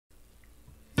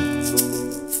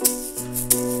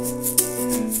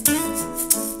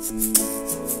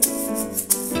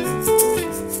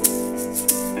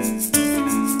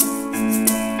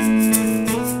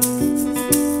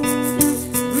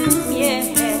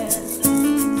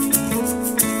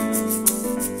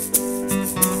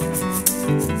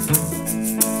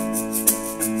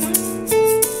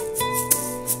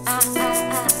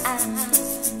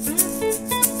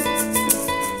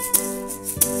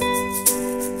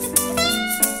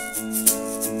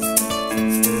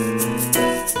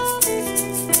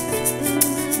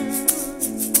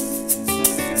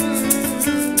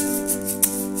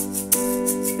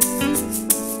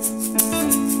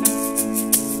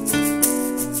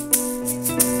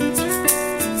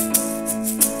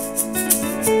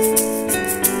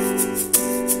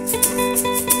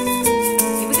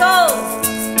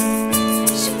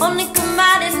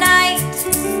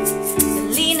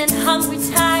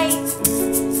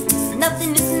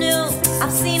Nothing is new,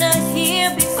 I've seen her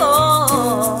here before.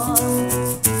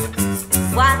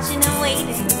 Watching and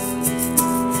waiting,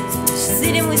 she's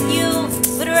sitting with you,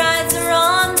 but her eyes are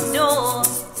on the door.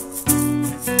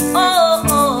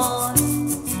 Oh,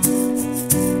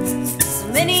 so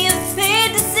many have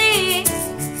paid to see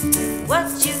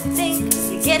what you think,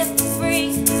 you get it for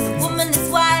free. The woman is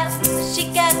wild,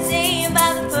 she got tamed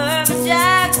by the perfect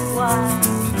jaguar.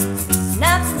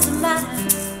 Nothing's the matter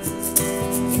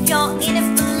if you're in it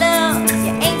for love,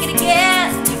 you ain't gonna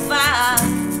get too far.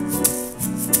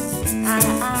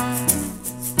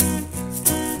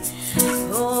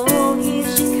 Oh, here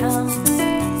she comes.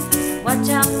 Watch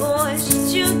out, boy, she'll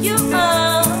chew you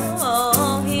up.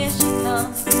 Oh, here she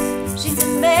comes. She's a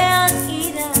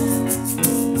man-eater.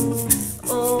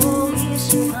 Oh, here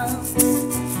she comes.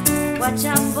 Watch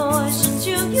out, boy, she'll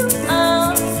chew you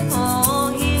up.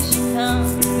 Oh, here she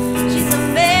comes. She's a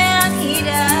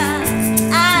man-eater.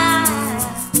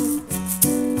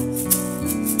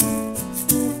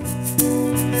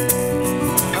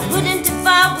 I wouldn't if I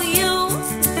were you.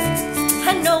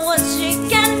 I know what she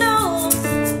can do.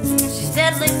 She's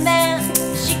deadly man.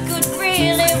 She could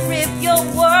really rip your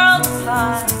world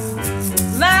apart.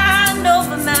 Mind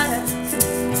over matter.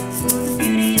 The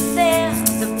beauty is there.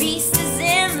 The beast is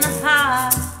in the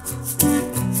heart.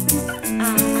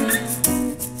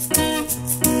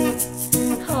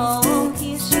 Oh,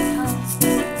 here she comes.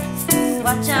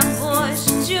 Watch out, boy,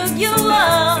 she'll chew you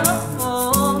up.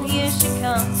 Oh, here she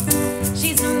comes.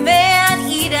 She's a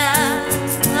man-eater.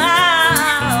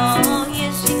 Oh,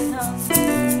 here she comes.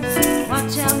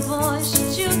 Watch out, boy, she'll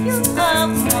chew you up.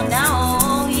 Oh, now,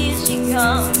 oh, here she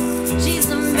comes. She's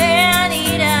a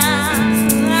man-eater.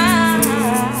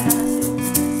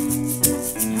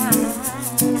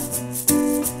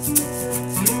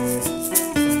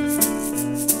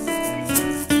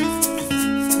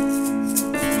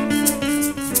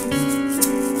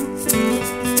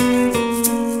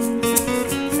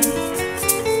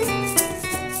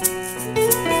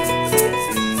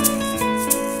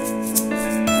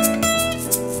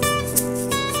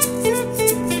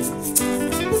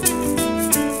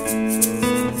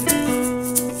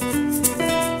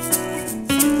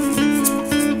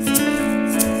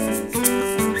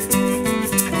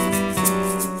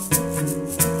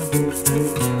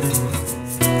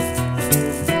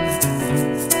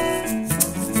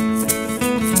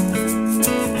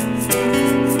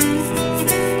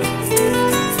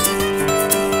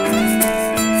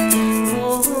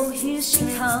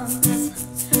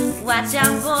 Watch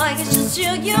out, boy, 'cause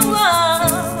she'll chew you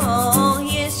up. Oh,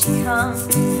 here she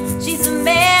comes.